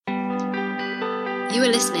You are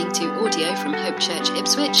listening to audio from Hope Church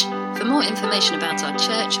Ipswich. For more information about our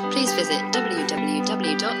church, please visit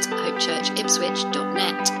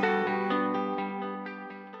www.hopechurchipswich.net.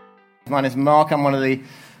 My name is Mark. I'm one of the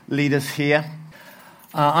leaders here.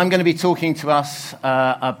 I'm going to be talking to us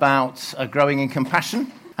about growing in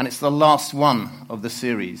compassion, and it's the last one of the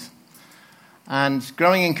series. And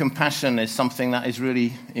growing in compassion is something that is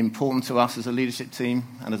really important to us as a leadership team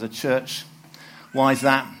and as a church. Why is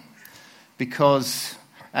that? Because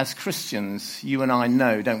as Christians, you and I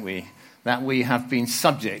know, don't we, that we have been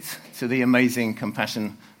subject to the amazing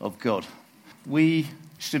compassion of God. We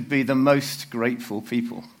should be the most grateful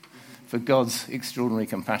people for God's extraordinary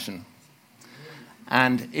compassion.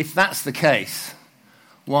 And if that's the case,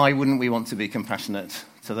 why wouldn't we want to be compassionate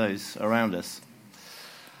to those around us?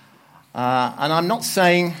 And I'm not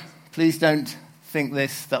saying, please don't think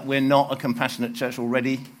this, that we're not a compassionate church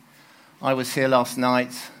already. I was here last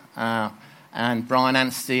night, and Brian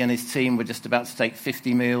Anstey and his team were just about to take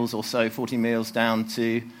 50 meals or so, 40 meals down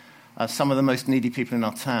to some of the most needy people in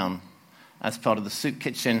our town as part of the soup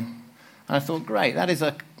kitchen. And I thought, great, that is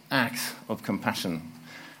an act of compassion.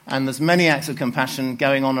 And there's many acts of compassion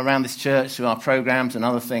going on around this church through our programs and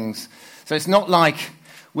other things. So it's not like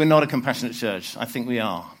we're not a compassionate church. I think we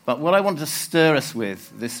are. But what I want to stir us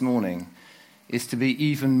with this morning is to be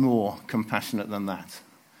even more compassionate than that.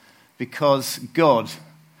 Because God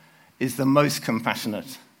is the most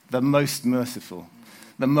compassionate, the most merciful,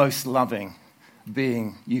 the most loving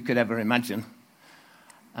being you could ever imagine.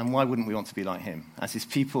 And why wouldn't we want to be like him? As his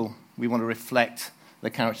people, we want to reflect the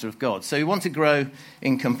character of God. So we want to grow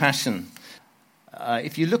in compassion.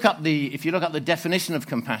 If you look up the definition of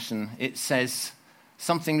compassion, it says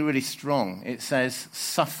something really strong. It says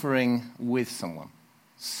suffering with someone.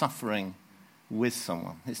 Suffering with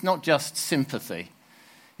someone. It's not just sympathy.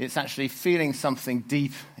 It's actually feeling something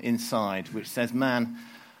deep inside which says, man,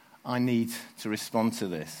 I need to respond to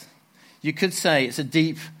this. You could say it's a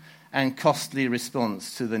deep and costly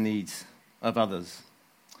response to the needs of others.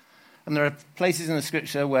 And there are places in the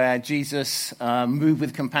scripture where Jesus moved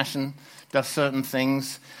with compassion, does certain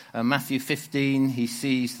things. Matthew 15, he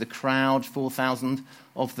sees the crowd, 4,000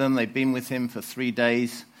 of them. They've been with him for 3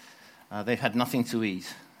 days. They've had nothing to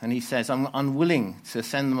eat. And he says, I'm unwilling to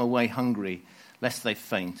send them away hungry, lest they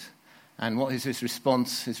faint. And what is his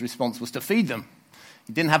response? His response was to feed them.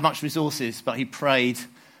 He didn't have much resources, but he prayed,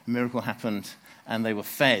 a miracle happened, and they were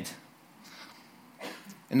fed.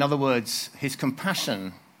 In other words, his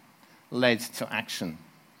compassion led to action.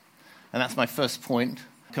 And that's my first point.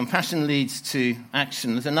 Compassion leads to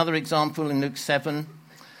action. There's another example in Luke 7.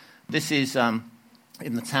 This is in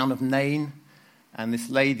the town of Nain. And this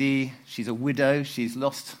lady, she's a widow. She's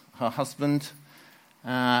lost her husband.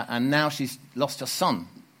 And now she's lost her son.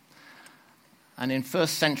 And in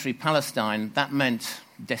first century Palestine, that meant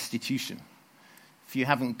destitution. If you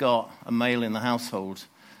haven't got a male in the household,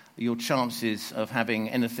 your chances of having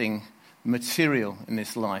anything material in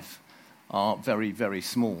this life are very, very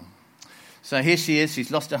small. So here she is. She's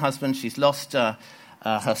lost her husband. She's lost her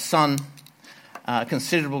son. A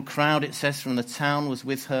considerable crowd, it says, from the town was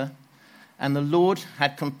with her. And the Lord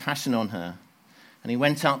had compassion on her. And he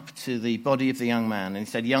went up to the body of the young man, and he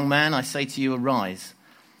said, young man, I say to you, arise.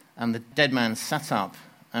 And the dead man sat up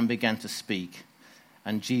and began to speak.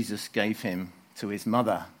 And Jesus gave him to his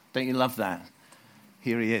mother. Don't you love that?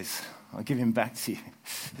 Here he is. I'll give him back to you.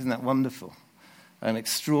 Isn't that wonderful? An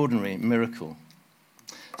extraordinary miracle.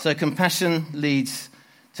 So compassion leads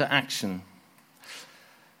to action.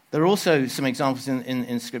 There are also some examples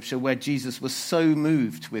in Scripture where Jesus was so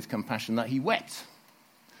moved with compassion that he wept.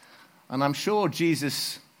 And I'm sure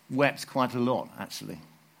Jesus wept quite a lot, actually,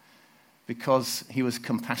 because he was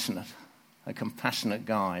compassionate, a compassionate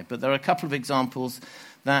guy. But there are a couple of examples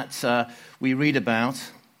that we read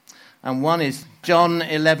about. And one is John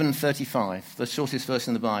 11:35, the shortest verse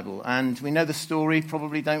in the Bible. And we know the story,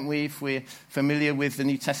 probably, don't we, if we're familiar with the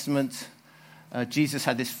New Testament. Jesus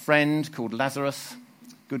had this friend called Lazarus,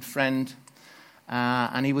 good friend,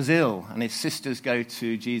 and he was ill. And his sisters go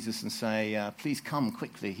to Jesus and say, please come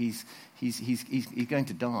quickly, he's going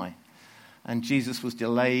to die. And Jesus was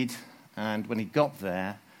delayed, and when he got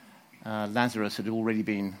there, Lazarus had already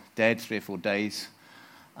been dead 3 or 4 days.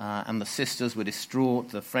 And the sisters were distraught,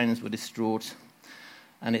 the friends were distraught.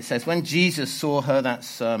 And it says, when Jesus saw her,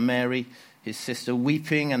 that's Mary, his sister,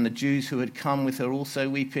 weeping, and the Jews who had come with her also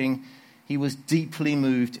weeping, he was deeply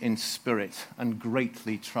moved in spirit and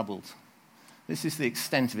greatly troubled. This is the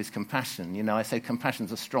extent of his compassion. You know, I say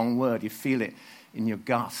compassion's a strong word. You feel it in your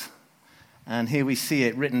gut. And here we see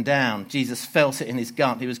it written down. Jesus felt it in his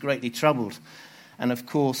gut. He was greatly troubled. And of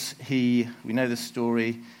course, we know the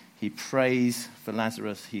story. He prays for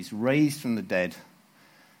Lazarus. He's raised from the dead.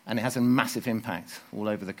 And it has a massive impact all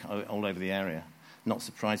over the area, not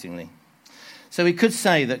surprisingly. So we could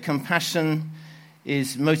say that compassion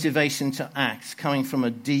is motivation to act coming from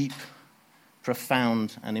a deep,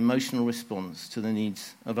 profound and emotional response to the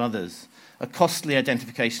needs of others, a costly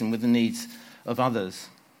identification with the needs of others.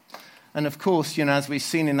 And of course, as we've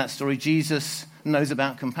seen in that story, Jesus knows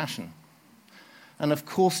about compassion. And of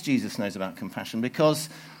course Jesus knows about compassion because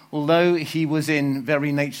although he was in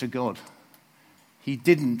very nature God, he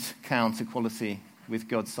didn't count equality with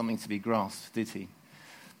God something to be grasped, did he?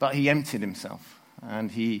 But he emptied himself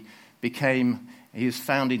and he was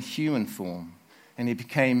found in human form and he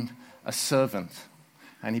became a servant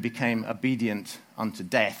and he became obedient unto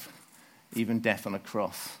death, even death on a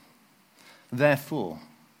cross. Therefore,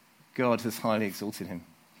 God has highly exalted him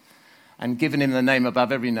and given him the name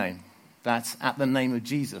above every name. That at the name of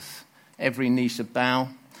Jesus, every knee should bow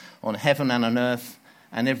on heaven and on earth,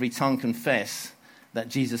 and every tongue confess that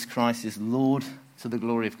Jesus Christ is Lord to the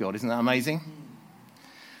glory of God. Isn't that amazing?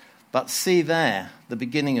 But see there, the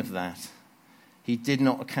beginning of that. He did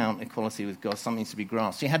not account equality with God something to be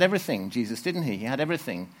grasped. He had everything, Jesus, didn't he? He had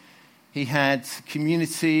everything. He had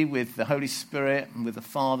community with the Holy Spirit and with the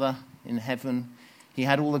Father in heaven. He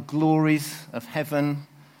had all the glories of heaven,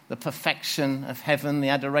 the perfection of heaven, the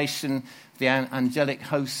adoration of the angelic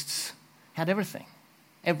hosts. He had everything.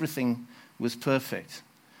 Everything was perfect.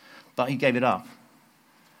 But he gave it up.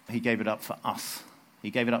 He gave it up for us.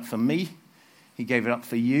 He gave it up for me. He gave it up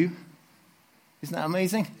for you. Isn't that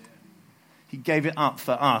amazing? He gave it up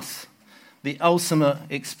for us. The ultimate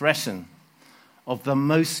expression of the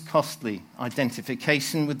most costly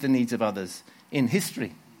identification with the needs of others in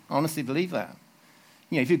history. I honestly believe that.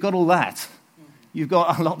 If you've got all that, you've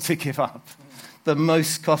got a lot to give up. The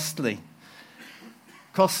most costly.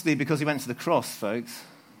 Costly because he went to the cross, folks.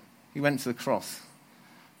 He went to the cross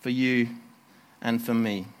for you and for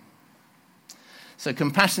me. So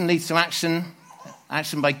compassion leads to action.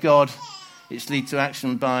 Action by God. It leads to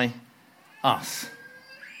action by us.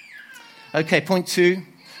 Okay, point 2.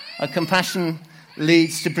 Compassion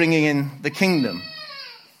leads to bringing in the kingdom.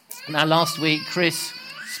 Now, last week, Chris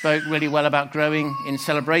spoke really well about growing in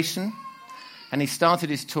celebration. And he started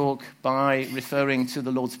his talk by referring to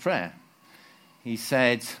the Lord's Prayer. He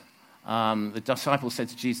said, the disciples said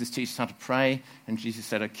to Jesus, teach us how to pray. And Jesus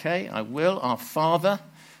said, okay, I will. Our Father,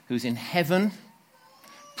 who's in heaven,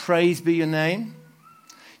 praise be your name.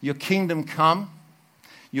 Your kingdom come.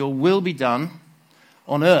 Your will be done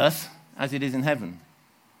on earth as it is in heaven.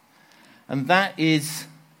 And that is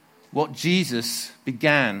what Jesus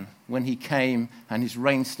began when he came, and his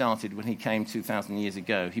reign started when he came 2,000 years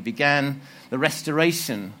ago. He began the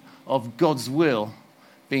restoration of God's will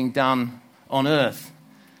being done on earth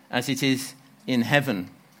as it is in heaven.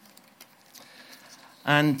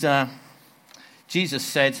 And Jesus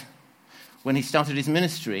said, when he started his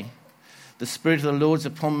ministry, the Spirit of the Lord's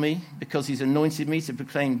upon me because he's anointed me to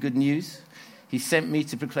proclaim good news. He sent me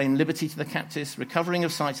to proclaim liberty to the captives, recovering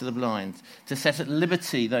of sight to the blind, to set at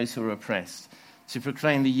liberty those who are oppressed, to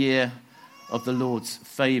proclaim the year of the Lord's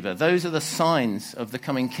favor. Those are the signs of the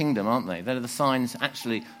coming kingdom, aren't they? They're the signs,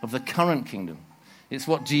 actually, of the current kingdom. It's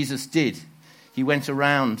what Jesus did. He went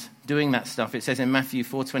around doing that stuff. It says in Matthew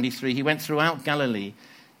 4:23, he went throughout Galilee,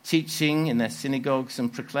 teaching in their synagogues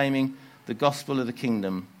and proclaiming the gospel of the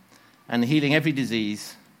kingdom and healing every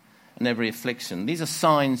disease and every affliction. These are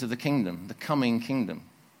signs of the kingdom, the coming kingdom,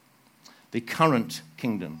 the current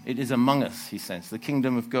kingdom. It is among us, he says. The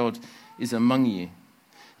kingdom of God is among you.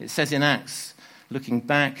 It says in Acts, looking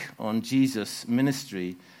back on Jesus'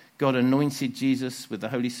 ministry, God anointed Jesus with the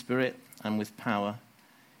Holy Spirit and with power.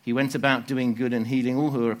 He went about doing good and healing all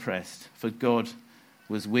who were oppressed, for God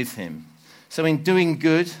was with him. So in doing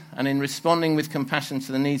good and in responding with compassion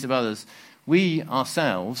to the needs of others, we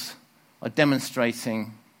ourselves are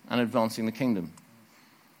demonstrating and advancing the kingdom.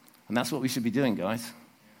 And that's what we should be doing, guys.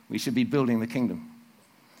 We should be building the kingdom,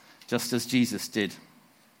 just as Jesus did.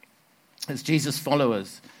 As Jesus'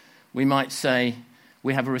 followers, we might say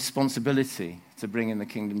we have a responsibility to bring in the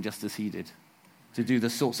kingdom just as he did, to do the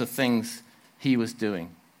sorts of things he was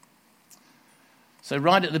doing. So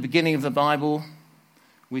right at the beginning of the Bible,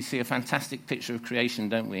 we see a fantastic picture of creation,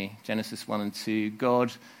 don't we? Genesis 1 and 2.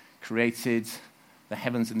 God created the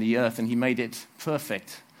heavens and the earth, and he made it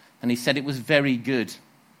perfect. And he said it was very good.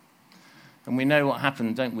 And we know what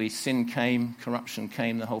happened, don't we? Sin came, corruption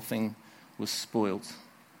came, the whole thing was spoilt.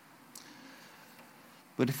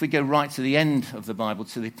 But if we go right to the end of the Bible,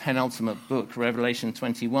 to the penultimate book, Revelation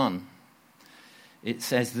 21, it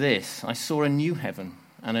says this: I saw a new heaven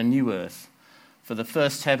and a new earth, For the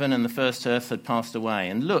first heaven and the first earth had passed away.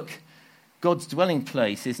 And look, God's dwelling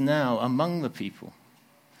place is now among the people.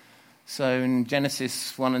 So in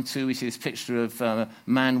Genesis 1 and 2, we see this picture of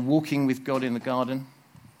man walking with God in the garden.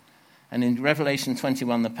 And in Revelation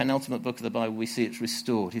 21, the penultimate book of the Bible, we see it's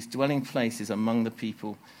restored. His dwelling place is among the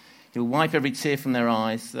people. He'll wipe every tear from their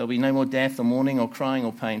eyes. There'll be no more death or mourning or crying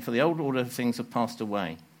or pain, for the old order of things have passed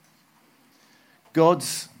away.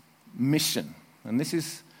 God's mission, and this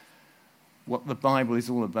is what the Bible is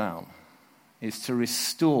all about, is to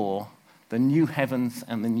restore the new heavens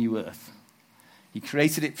and the new earth. He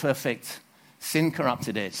created it perfect. Sin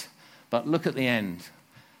corrupted it. But look at the end.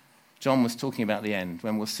 John was talking about the end,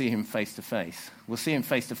 when we'll see him face to face. We'll see him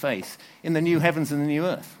face to face in the new heavens and the new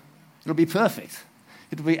earth. It'll be perfect.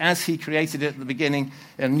 It'll be as he created it at the beginning,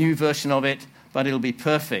 a new version of it, but it'll be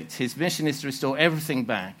perfect. His mission is to restore everything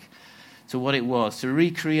back to what it was, to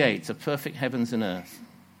recreate a perfect heavens and earth.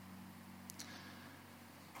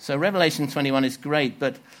 So Revelation 21 is great,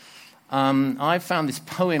 but I found this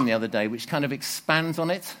poem the other day which kind of expands on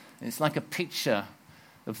it. It's like a picture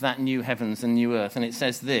of that new heavens and new earth. And it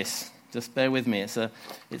says this, just bear with me, it's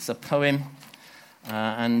a poem,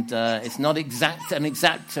 and it's not an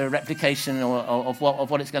exact replication of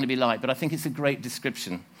what it's going to be like, but I think it's a great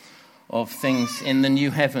description of things in the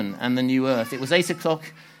new heaven and the new earth. It was 8 o'clock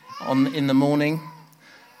in the morning,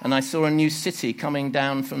 and I saw a new city coming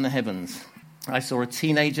down from the heavens. I saw a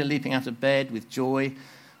teenager leaping out of bed with joy,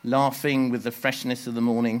 laughing with the freshness of the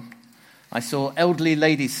morning. I saw elderly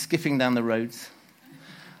ladies skipping down the roads.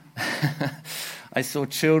 I saw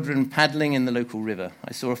children paddling in the local river.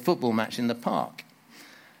 I saw a football match in the park.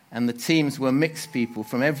 And the teams were mixed people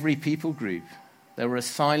from every people group. There were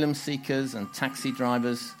asylum seekers and taxi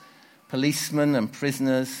drivers, policemen and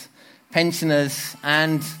prisoners, pensioners,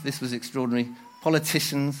 and, this was extraordinary,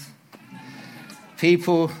 politicians.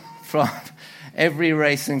 People from every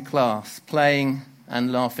race and class playing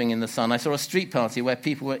and laughing in the sun. I saw a street party where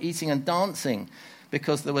people were eating and dancing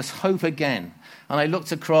because there was hope again. And I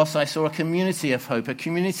looked across, I saw a community of hope, a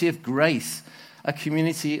community of grace, a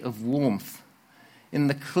community of warmth. In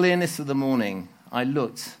the clearness of the morning, I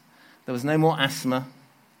looked. There was no more asthma,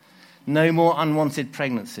 no more unwanted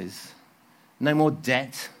pregnancies, no more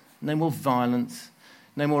debt, no more violence,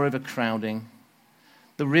 no more overcrowding.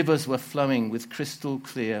 The rivers were flowing with crystal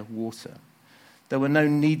clear water. There were no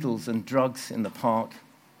needles and drugs in the park,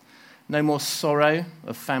 no more sorrow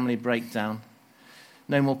of family breakdown,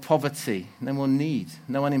 no more poverty, no more need,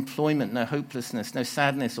 no unemployment, no hopelessness, no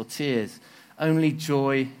sadness or tears, only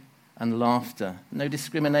joy and laughter, no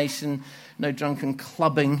discrimination, no drunken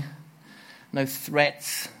clubbing, no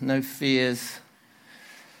threats, no fears.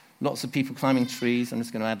 Lots of people climbing trees. I'm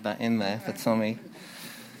just going to add that in there for Tommy.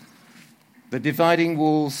 The dividing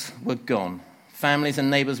walls were gone. Families and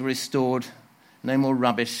neighbours were restored. No more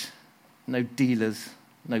rubbish, no dealers,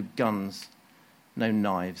 no guns, no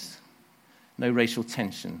knives, no racial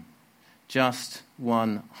tension. Just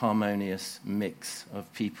one harmonious mix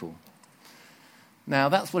of people. Now,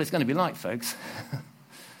 that's what it's going to be like, folks.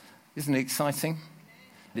 Isn't it exciting?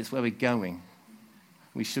 It's where we're going.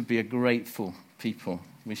 We should be a grateful people.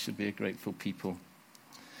 We should be a grateful people.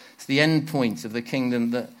 It's the end point of the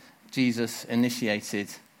kingdom that Jesus initiated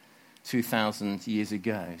 2,000 years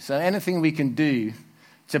ago. So anything we can do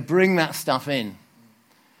to bring that stuff in,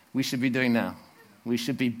 we should be doing now. We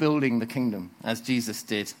should be building the kingdom as Jesus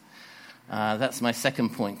did. That's my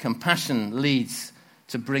second point. Compassion leads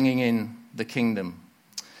to bringing in the kingdom.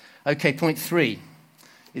 Okay, point 3.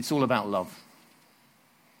 It's all about love.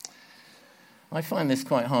 I find this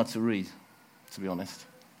quite hard to read, to be honest.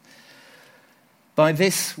 By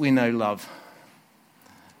this we know love,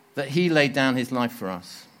 that he laid down his life for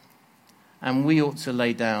us, and we ought to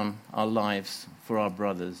lay down our lives for our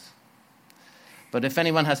brothers. But if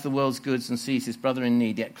anyone has the world's goods and sees his brother in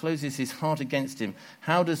need, yet closes his heart against him,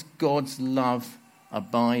 how does God's love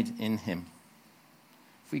abide in him?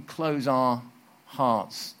 If we close our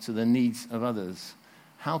hearts to the needs of others,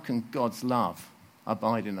 how can God's love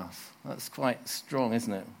abide in us? That's quite strong,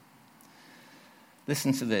 isn't it?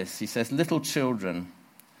 Listen to this. He says, little children,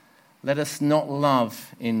 let us not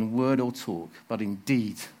love in word or talk, but in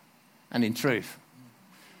deed and in truth.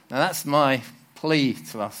 Now that's my plea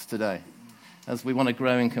to us today, as we want to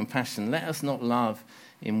grow in compassion. Let us not love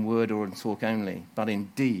in word or in talk only, but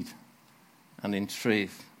in deed and in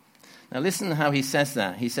truth. Now listen to how he says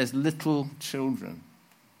that. He says, little children.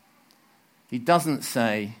 He doesn't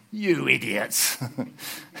say, you idiots.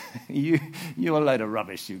 You're a load of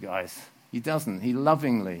rubbish, you guys. He doesn't. He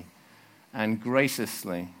lovingly and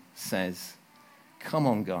graciously says, come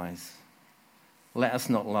on, guys. Let us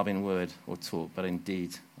not love in word or talk, but in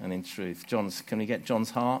deed and in truth. Can we get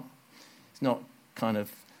John's heart? He's not kind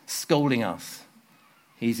of scolding us.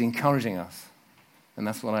 He's encouraging us. And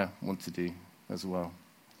that's what I want to do as well.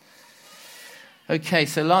 Okay,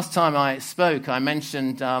 so last time I spoke, I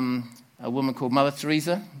mentioned a woman called Mother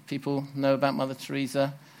Teresa. People know about Mother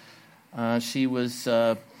Teresa. She was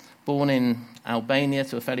born in Albania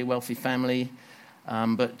to a fairly wealthy family.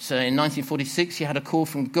 But in 1946, she had a call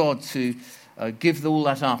from God to give all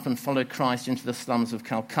that up and follow Christ into the slums of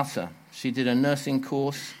Calcutta. She did a nursing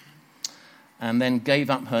course and then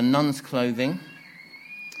gave up her nun's clothing,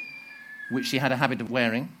 which she had a habit of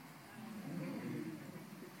wearing.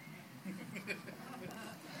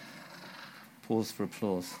 Pause for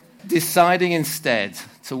applause. Deciding instead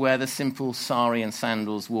to wear the simple sari and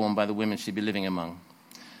sandals worn by the women she'd be living among.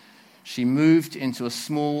 She moved into a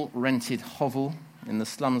small rented hovel in the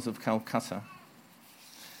slums of Calcutta,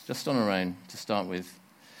 just on her own to start with.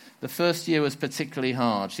 The first year was particularly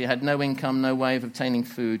hard. She had no income, no way of obtaining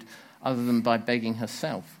food other than by begging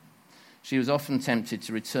herself. She was often tempted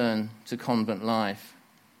to return to convent life.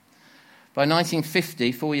 By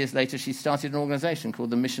 1950, 4 years later, she started an organization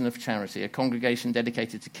called the Mission of Charity, a congregation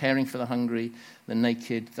dedicated to caring for the hungry, the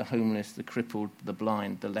naked, the homeless, the crippled, the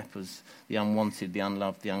blind, the lepers, the unwanted, the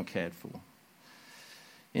unloved, the uncared for.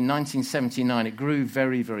 In 1979, it grew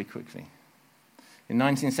very, very quickly. In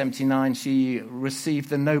 1979, she received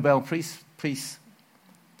the Nobel Peace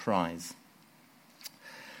Prize.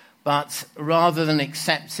 But rather than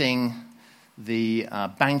accepting the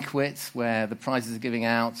banquet where the prizes are giving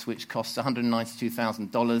out, which costs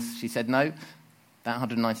 $192,000, she said, no, that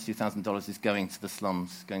 $192,000 is going to the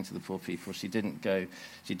slums, going to the poor people. She didn't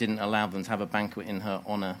allow them to have a banquet in her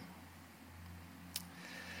honor.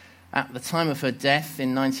 At the time of her death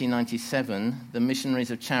in 1997, the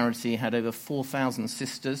Missionaries of Charity had over 4,000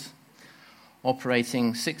 sisters,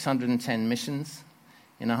 operating 610 missions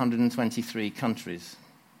in 123 countries.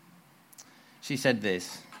 She said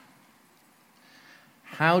this: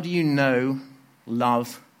 how do you know,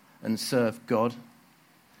 love, and serve God?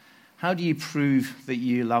 How do you prove that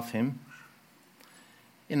you love him?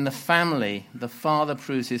 In the family, the father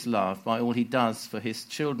proves his love by all he does for his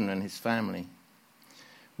children and his family.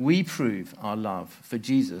 We prove our love for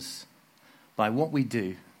Jesus by what we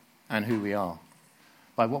do and who we are.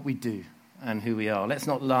 By what we do and who we are. Let's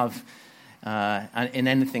not love in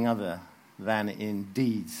anything other than in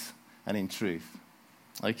deeds and in truth.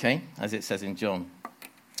 Okay? As it says in John.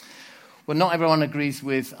 Well, not everyone agrees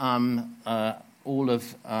with all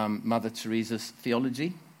of Mother Teresa's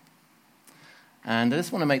theology. And I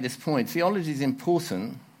just want to make this point. Theology is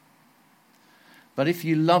important, but if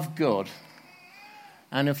you love God,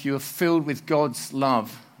 and if you are filled with God's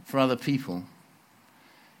love for other people,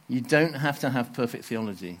 you don't have to have perfect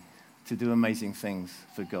theology to do amazing things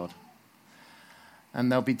for God.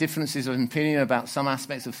 And there'll be differences of opinion about some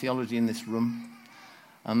aspects of theology in this room,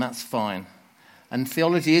 and that's fine. And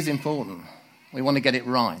theology is important. We want to get it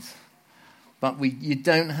right. But you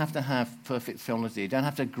don't have to have perfect theology. You don't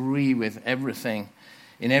have to agree with everything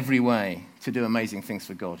in every way to do amazing things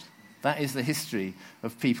for God. That is the history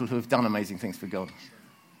of people who have done amazing things for God.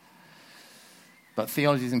 But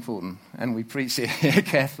theology is important, and we preach it here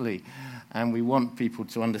carefully. And we want people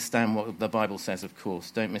to understand what the Bible says, of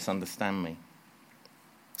course. Don't misunderstand me.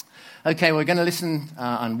 Okay, we're going to listen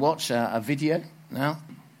and watch a video now.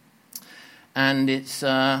 And it's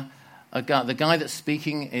the guy that's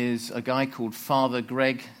speaking is a guy called Father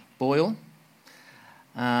Greg Boyle.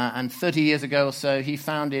 And 30 years ago or so, he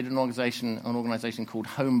founded an organization called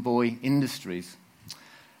Homeboy Industries,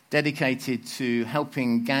 dedicated to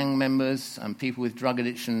helping gang members and people with drug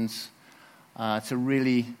addictions to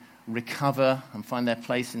really recover and find their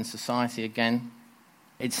place in society again.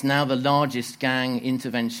 It's now the largest gang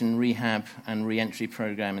intervention, rehab, and re-entry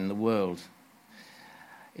program in the world.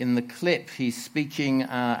 In the clip, he's speaking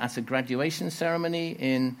at a graduation ceremony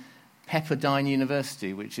in Pepperdine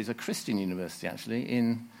University, which is a Christian university, actually,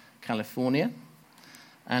 in California.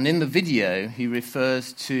 And in the video, he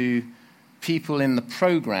refers to people in the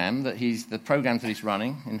programs that he's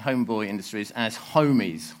running in Homeboy Industries as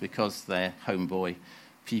homies, because they're homeboy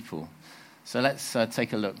people. So let's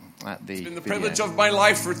take a look at the video. It's been the privilege of my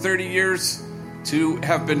life for 30 years to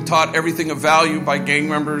have been taught everything of value by gang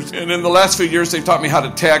members. And in the last few years, they've taught me how to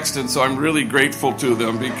text, and so I'm really grateful to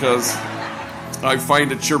them, because I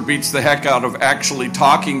find it sure beats the heck out of actually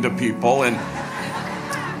talking to people. And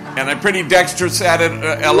I'm pretty dexterous at it,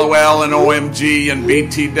 LOL and OMG and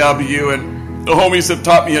BTW. And the homies have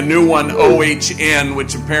taught me a new one, OHN,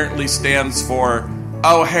 which apparently stands for,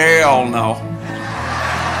 oh, hell no.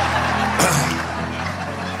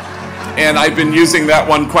 And I've been using that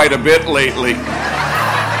one quite a bit lately.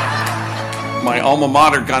 My alma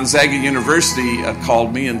mater, Gonzaga University,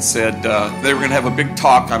 called me and said they were going to have a big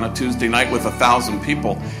talk on a Tuesday night with 1,000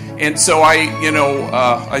 people. And so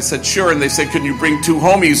I said, sure. And they said, can you bring 2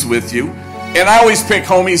 homies with you? And I always pick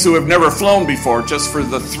homies who have never flown before, just for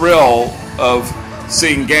the thrill of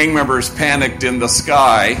seeing gang members panicked in the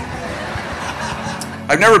sky.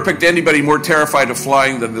 I've never picked anybody more terrified of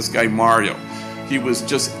flying than this guy, Mario. He was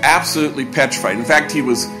just absolutely petrified. In fact, he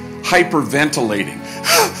was hyperventilating.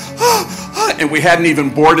 And we hadn't even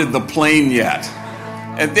boarded the plane yet.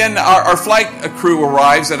 And then our flight crew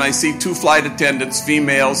arrives, and I see 2 flight attendants,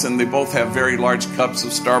 females, and they both have very large cups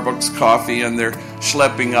of Starbucks coffee, and they're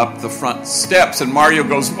schlepping up the front steps. And Mario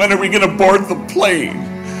goes, when are we going to board the plane?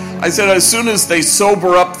 I said, as soon as they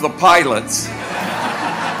sober up the pilots.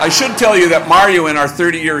 I should tell you that Mario, in our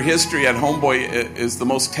 30-year history at Homeboy, is the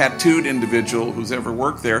most tattooed individual who's ever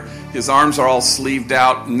worked there. His arms are all sleeved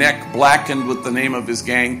out, neck blackened with the name of his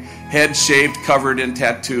gang, head shaved, covered in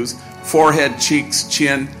tattoos, forehead, cheeks,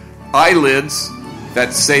 chin, eyelids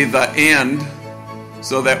that say the end,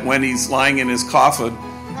 so that when he's lying in his coffin,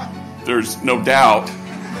 there's no doubt.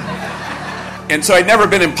 And so I'd never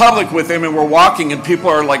been in public with him, and we're walking, and people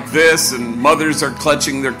are like this, and mothers are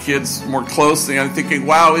clutching their kids more closely. I'm thinking,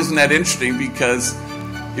 wow, isn't that interesting? Because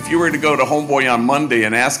if you were to go to Homeboy on Monday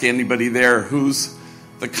and ask anybody there who's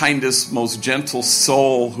the kindest, most gentle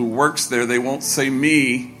soul who works there, they won't say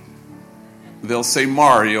me. They'll say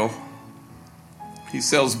Mario. He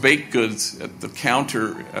sells baked goods at the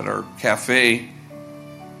counter at our cafe.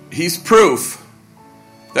 He's proof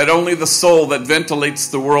that only the soul that ventilates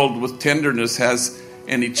the world with tenderness has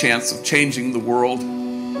any chance of changing the world.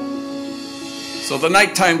 So the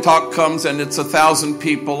nighttime talk comes, and it's 1,000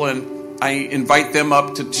 people, and I invite them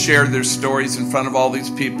up to share their stories in front of all these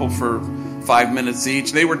people for 5 minutes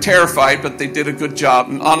each. They were terrified, but they did a good job.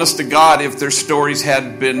 And honest to God, if their stories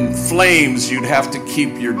had been flames, you'd have to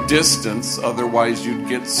keep your distance, otherwise you'd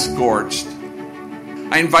get scorched.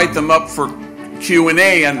 I invite them up for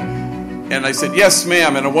Q&A, and I said, yes,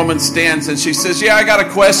 ma'am. And a woman stands and she says, yeah, I got a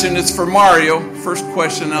question. It's for Mario. First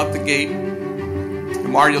question out the gate. And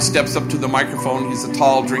Mario steps up to the microphone. He's a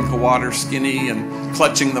tall drink of water, skinny, and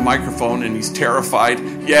clutching the microphone, and he's terrified.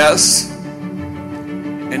 Yes.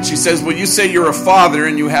 And she says, well, you say you're a father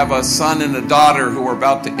and you have a son and a daughter who are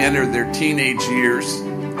about to enter their teenage years.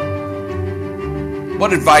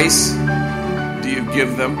 What advice do you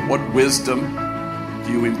give them? What wisdom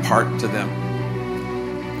do you impart to them?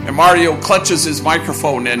 And Mario clutches his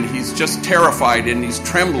microphone, and he's just terrified, and he's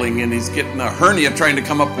trembling, and he's getting a hernia trying to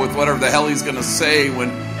come up with whatever the hell he's going to say when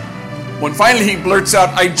finally he blurts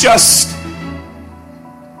out,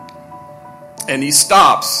 and he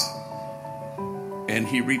stops, and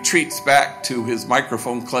he retreats back to his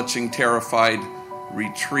microphone-clutching, terrified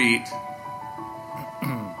retreat.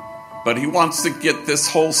 But he wants to get this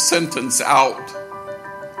whole sentence out.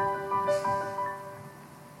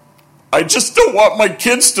 I just don't want my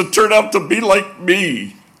kids to turn out to be like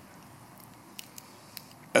me.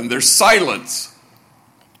 And there's silence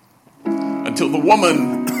until the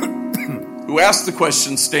woman who asked the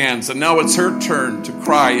question stands, and now it's her turn to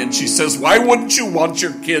cry, and she says, why wouldn't you want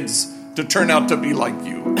your kids to turn out to be like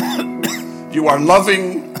you? You are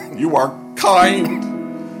loving, you are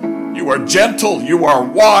kind, you are gentle, you are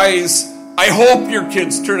wise. I hope your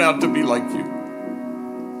kids turn out to be like you.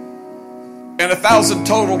 And 1,000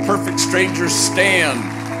 total perfect strangers stand,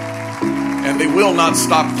 and they will not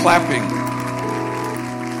stop clapping.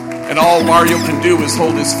 And all Mario can do is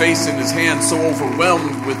hold his face in his hand, so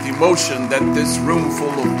overwhelmed with emotion that this room full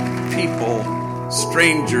of people,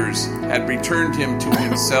 strangers, had returned him to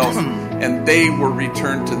himself, and they were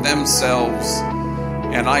returned to themselves.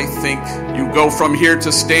 And I think you go from here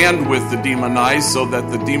to stand with the demonized so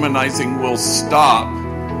that the demonizing will stop.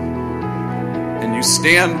 And you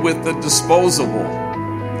stand with the disposable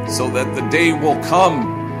so that the day will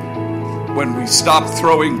come when we stop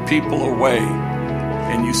throwing people away.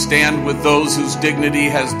 And you stand with those whose dignity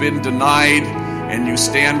has been denied. And you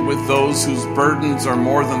stand with those whose burdens are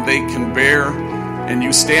more than they can bear. And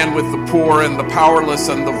you stand with the poor and the powerless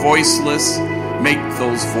and the voiceless. Make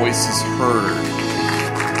those voices heard.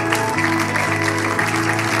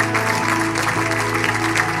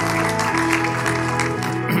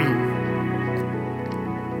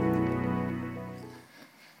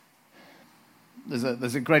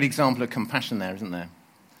 There's a great example of compassion there, isn't there?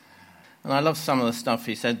 And I love some of the stuff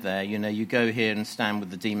he said there. You know, you go here and stand with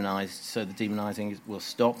the demonized so the demonizing will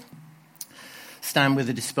stop. Stand with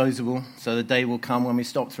the disposable so the day will come when we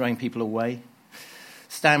stop throwing people away.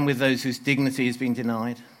 Stand with those whose dignity is being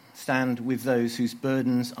denied. Stand with those whose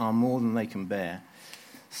burdens are more than they can bear.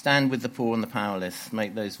 Stand with the poor and the powerless.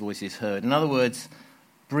 Make those voices heard. In other words,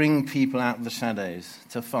 bring people out of the shadows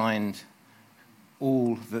to find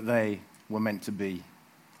all that they were meant to be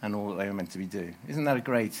and all that they were meant to be doing. Isn't that a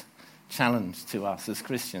great challenge to us as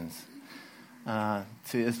Christians?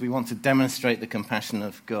 As we want to demonstrate the compassion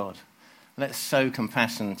of God. Let's show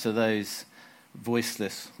compassion to those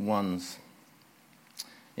voiceless ones.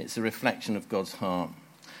 It's a reflection of God's heart.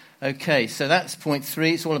 Okay, so that's point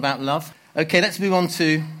 3. It's all about love. Okay, let's move on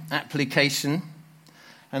to application.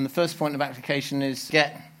 And the first point of application is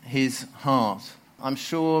get his heart. I'm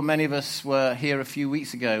sure many of us were here a few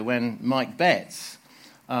weeks ago when Mike Betts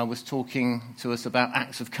was talking to us about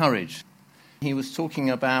acts of courage. He was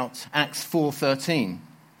talking about Acts 4:13.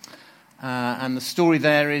 And the story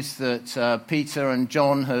there is that Peter and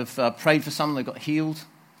John have prayed for someone, they got healed.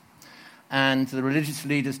 And the religious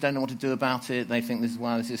leaders don't know what to do about it. They think, this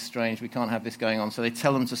is strange, we can't have this going on. So they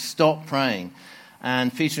tell them to stop praying.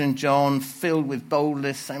 And Peter and John, filled with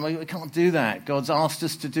boldness, saying, well, we can't do that. God's asked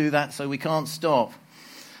us to do that, so we can't stop.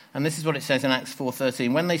 And this is what it says in Acts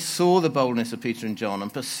 4:13. When they saw the boldness of Peter and John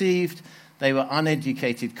and perceived they were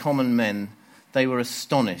uneducated common men, they were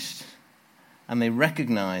astonished. And they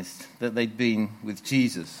recognized that they'd been with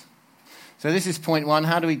Jesus. So this is point 1.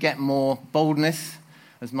 How do we get more boldness,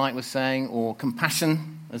 as Mike was saying, or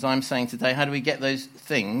compassion, as I'm saying today? How do we get those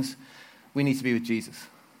things? We need to be with Jesus.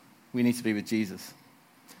 We need to be with Jesus.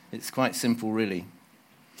 It's quite simple, really.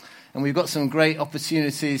 And we've got some great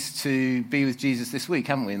opportunities to be with Jesus this week,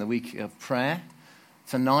 haven't we? In the week of prayer.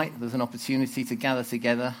 Tonight, there's an opportunity to gather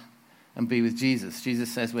together and be with Jesus.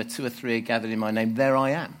 Jesus says, where 2 or 3 are gathered in my name, there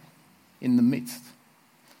I am, in the midst.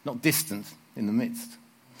 Not distant, in the midst.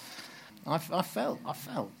 I felt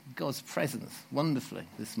God's presence wonderfully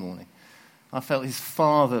this morning. I felt his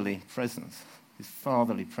fatherly presence.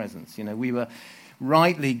 You know, we were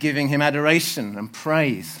rightly giving him adoration and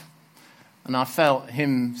praise. And I felt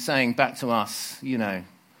him saying back to us, you know,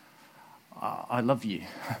 I love you.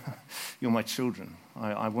 You're my children.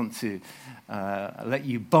 I want to let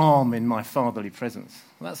you balm in my fatherly presence.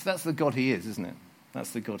 That's the God he is, isn't it?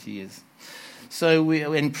 That's the God he is. So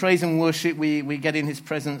in praise and worship, we get in his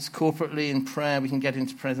presence. Corporately in prayer, we can get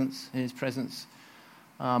into his presence.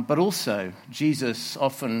 But also, Jesus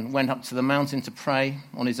often went up to the mountain to pray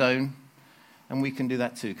on his own. And we can do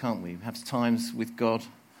that too, can't we? We have times with God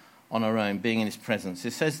on our own, being in his presence.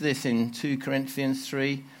 It says this in 2 Corinthians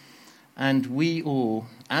 3, and we all,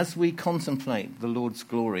 as we contemplate the Lord's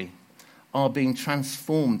glory, are being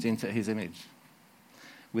transformed into his image,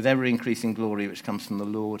 with ever increasing glory which comes from the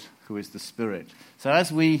Lord, who is the Spirit. So as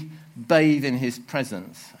we bathe in his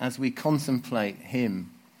presence, as we contemplate him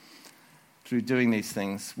through doing these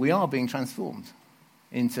things, we are being transformed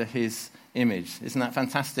into his image. Isn't that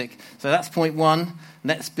fantastic? So that's point 1.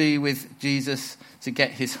 Let's be with Jesus to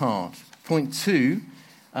get his heart. Point 2,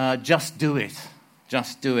 just do it.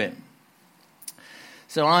 Just do it.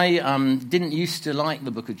 So I didn't used to like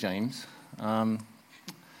the book of James.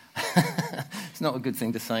 It's not a good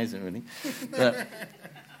thing to say, is it, really? But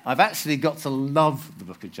I've actually got to love the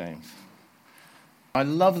book of James. I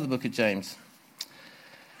love the book of James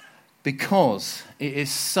because it is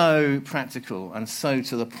so practical and so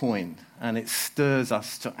to the point, and it stirs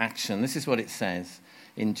us to action. This is what it says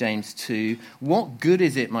in James 2. What good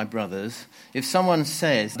is it, my brothers, if someone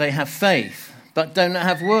says they have faith but don't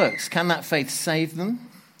have works? Can that faith save them?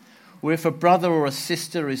 Or if a brother or a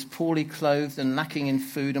sister is poorly clothed and lacking in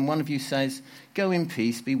food, and one of you says, go in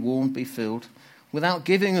peace, be warmed, be filled, without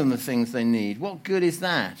giving them the things they need, what good is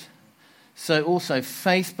that? So also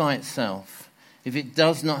faith by itself, if it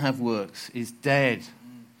does not have works, is dead.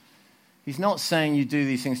 He's not saying you do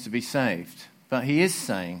these things to be saved, but he is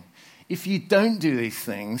saying, if you don't do these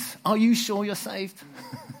things, are you sure you're saved?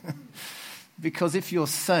 Because if you're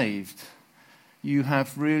saved, you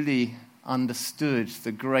have really understood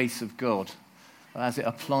the grace of God as it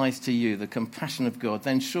applies to you, the compassion of God,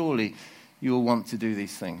 then surely you'll want to do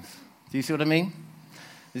these things. Do you see what I mean?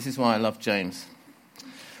 This is why I love James.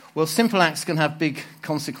 Well, simple acts can have big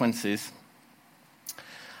consequences.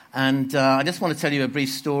 And I just want to tell you a brief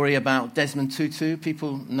story about Desmond Tutu.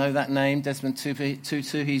 People know that name, Desmond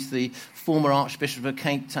Tutu. He's the former Archbishop of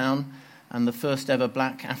Cape Town and the first ever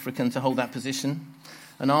black African to hold that position.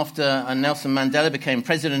 And after Nelson Mandela became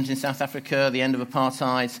president in South Africa at the end of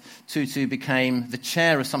apartheid, Tutu became the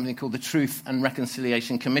chair of something called the Truth and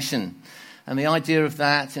Reconciliation Commission. And the idea of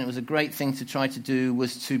that, and it was a great thing to try to do,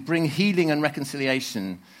 was to bring healing and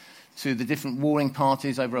reconciliation to the different warring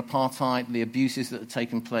parties over apartheid, the abuses that had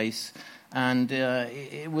taken place. And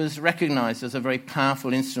it was recognized as a very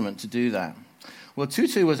powerful instrument to do that. Well,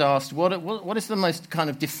 Tutu was asked, what is the most kind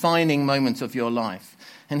of defining moment of your life?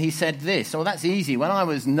 And he said this. Oh, that's easy. When I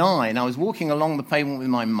was 9, I was walking along the pavement with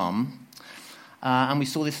my mum, and we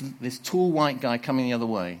saw this tall white guy coming the other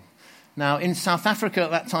way. Now, in South Africa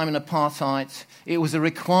at that time in apartheid, it was a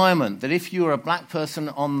requirement that if you were a black person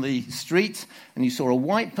on the street and you saw a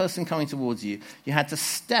white person coming towards you, you had to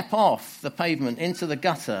step off the pavement into the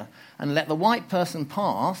gutter and let the white person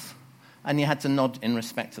pass, and you had to nod in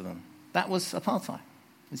respect to them. That was apartheid.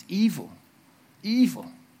 It was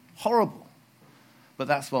evil, horrible. But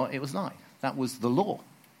that's what it was like. That was the law.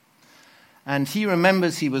 And he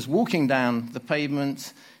remembers he was walking down the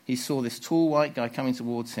pavement. He saw this tall white guy coming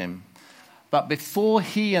towards him. But before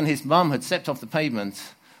he and his mum had stepped off the pavement,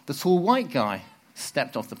 the tall white guy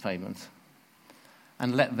stepped off the pavement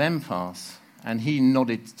and let them pass. And he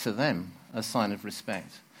nodded to them, a sign of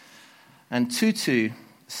respect. And Tutu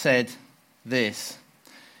said this.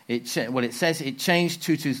 It says it changed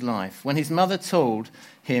Tutu's life. When his mother told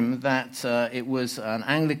him that it was an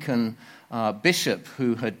Anglican bishop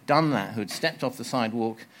who had done that, who had stepped off the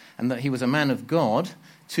sidewalk, and that he was a man of God,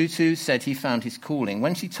 Tutu said he found his calling.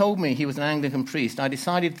 When she told me he was an Anglican priest, I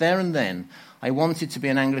decided there and then I wanted to be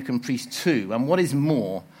an Anglican priest too. And what is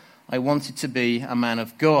more, I wanted to be a man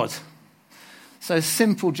of God. So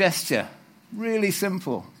simple gesture, really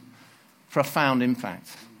simple, profound impact.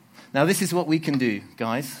 Now this is what we can do,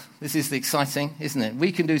 guys. This is exciting, isn't it?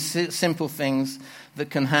 We can do simple things that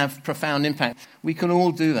can have profound impact. We can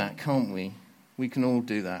all do that, can't we? We can all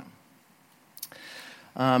do that.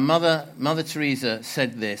 Mother Teresa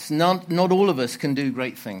said this, not all of us can do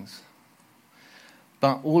great things,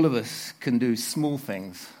 but all of us can do small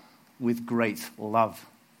things with great love.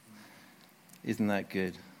 Isn't that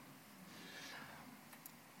good?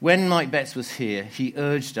 When Mike Betts was here, he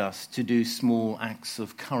urged us to do small acts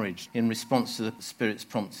of courage in response to the Spirit's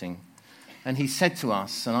prompting. And he said to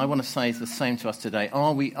us, and I want to say the same to us today,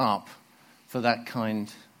 are we up for that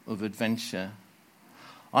kind of adventure?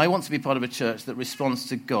 I want to be part of a church that responds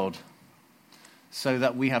to God so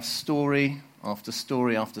that we have story after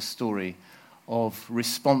story after story of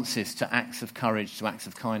responses to acts of courage, to acts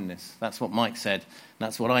of kindness. That's what Mike said.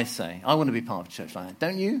 That's what I say. I want to be part of a church like that.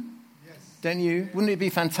 Don't you? Yes. Don't you? Wouldn't it be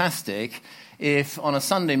fantastic if on a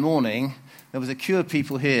Sunday morning there was a queue of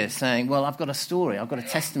people here saying, well, I've got a story, I've got a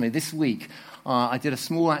testimony. This week I did a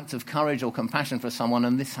small act of courage or compassion for someone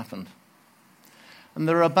and this happened. And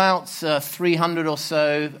there are about 300 or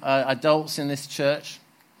so adults in this church.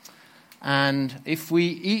 And if we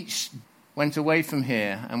each went away from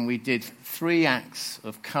here and we did 3 acts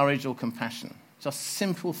of courage or compassion, just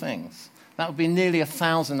simple things, that would be nearly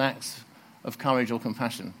 1,000 acts of courage or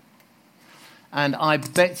compassion. And I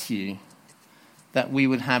bet you that we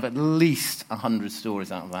would have at least 100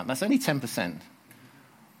 stories out of that. That's only 10%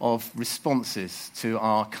 of responses to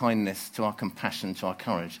our kindness, to our compassion, to our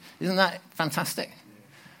courage. Isn't that fantastic?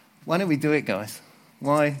 Why don't we do it, guys?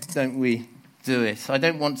 Why don't we do it? I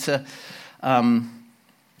don't want to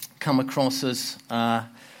come across as,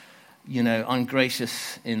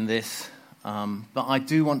 ungracious in this, but I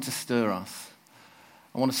do want to stir us.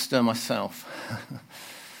 I want to stir myself.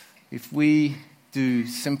 If we do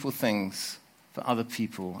simple things for other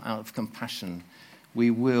people out of compassion,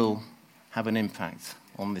 we will have an impact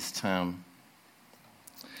on this town.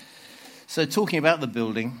 So talking about the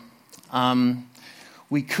building,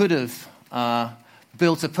 we could have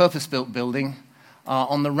built a purpose-built building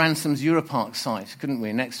on the Ransoms Europark site, couldn't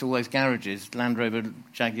we? Next to all those garages, Land Rover,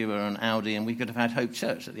 Jaguar and Audi, and we could have had Hope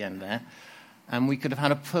Church at the end there. And we could have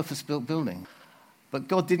had a purpose-built building. But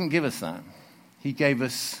God didn't give us that. He gave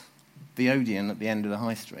us the Odeon at the end of the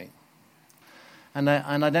high street. And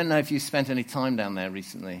I don't know if you spent any time down there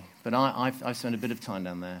recently, but I've spent a bit of time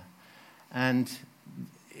down there. And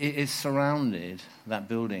it is surrounded, that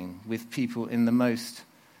building, with people in the most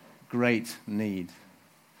great need.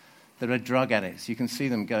 There are drug addicts. You can see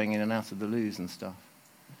them going in and out of the loos and stuff.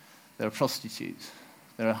 There are prostitutes.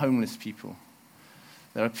 There are homeless people.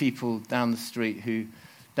 There are people down the street who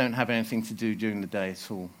don't have anything to do during the day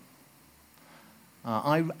at all.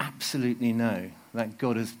 I absolutely know that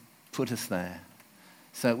God has put us there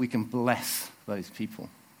so that we can bless those people.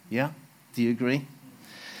 Yeah? Do you agree?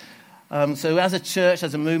 So as a church,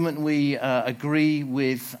 as a movement, we agree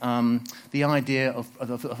with the idea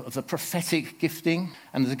of the prophetic gifting.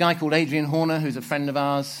 And there's a guy called Adrian Horner, who's a friend of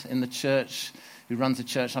ours in the church, who runs a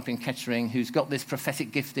church up in Kettering, who's got this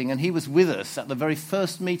prophetic gifting. And he was with us at the very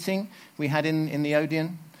first meeting we had in the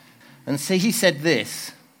Odeon. And so he said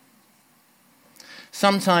this: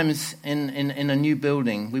 sometimes in a new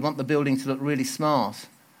building, we want the building to look really smart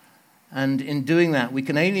And in doing that, we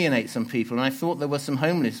can alienate some people. And I thought there were some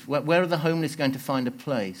homeless. Where are the homeless going to find a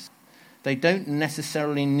place? They don't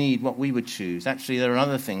necessarily need what we would choose. Actually, there are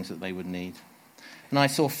other things that they would need. And I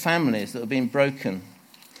saw families that are being broken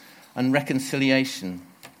and reconciliation.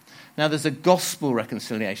 Now, there's a gospel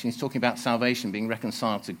reconciliation. He's talking about salvation, being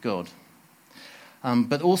reconciled to God.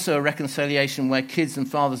 But also a reconciliation where kids and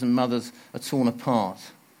fathers and mothers are torn apart.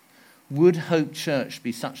 Would Hope Church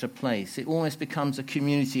be such a place? It almost becomes a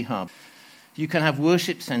community hub. You can have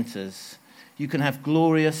worship centres. You can have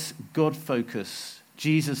glorious, God-focused,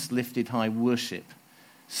 Jesus-lifted high worship,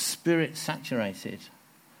 Spirit-saturated.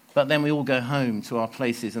 But then we all go home to our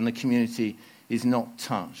places and the community is not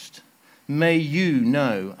touched. May you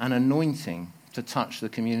know an anointing to touch the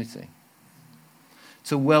community,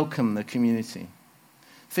 to welcome the community.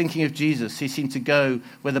 Thinking of Jesus, he seemed to go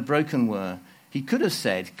where the broken were. He could have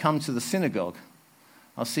said, come to the synagogue.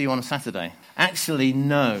 I'll see you on a Saturday. Actually,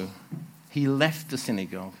 no. He left the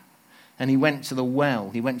synagogue and he went to the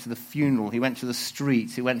well. He went to the funeral. He went to the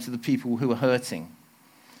streets. He went to the people who were hurting.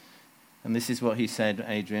 And this is what he said,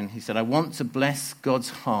 Adrian. He said, I want to bless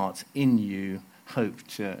God's heart in you, Hope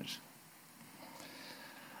Church.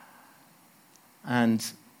 And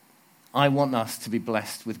I want us to be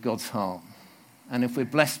blessed with God's heart. And if we're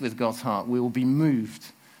blessed with God's heart, we will be moved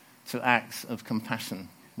to acts of compassion,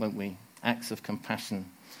 won't we? Acts of compassion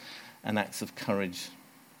and acts of courage.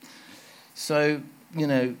 So,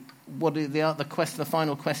 what are the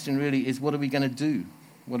final question really is, what are we going to do?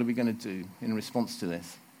 What are we going to do in response to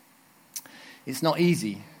this? It's not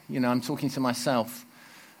easy. I'm talking to myself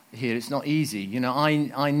here. It's not easy.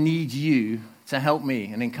 I need you to help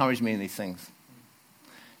me and encourage me in these things.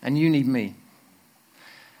 And you need me.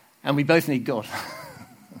 And we both need God.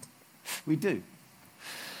 We do.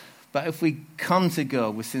 But if we come to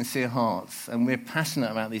God with sincere hearts and we're passionate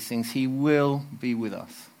about these things, he will be with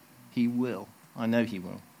us. He will. I know he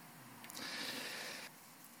will.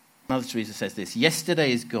 Mother Teresa says this,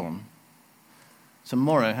 yesterday is gone.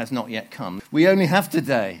 Tomorrow has not yet come. We only have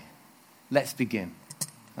today. Let's begin.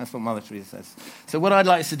 That's what Mother Teresa says. So what I'd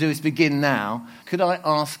like us to do is begin now. Could I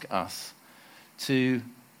ask us to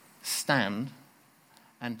stand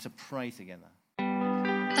and to pray together?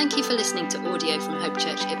 Thank you for listening to audio from Hope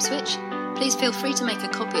Church Ipswich. Please feel free to make a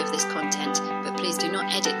copy of this content, but please do not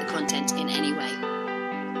edit the content in any way.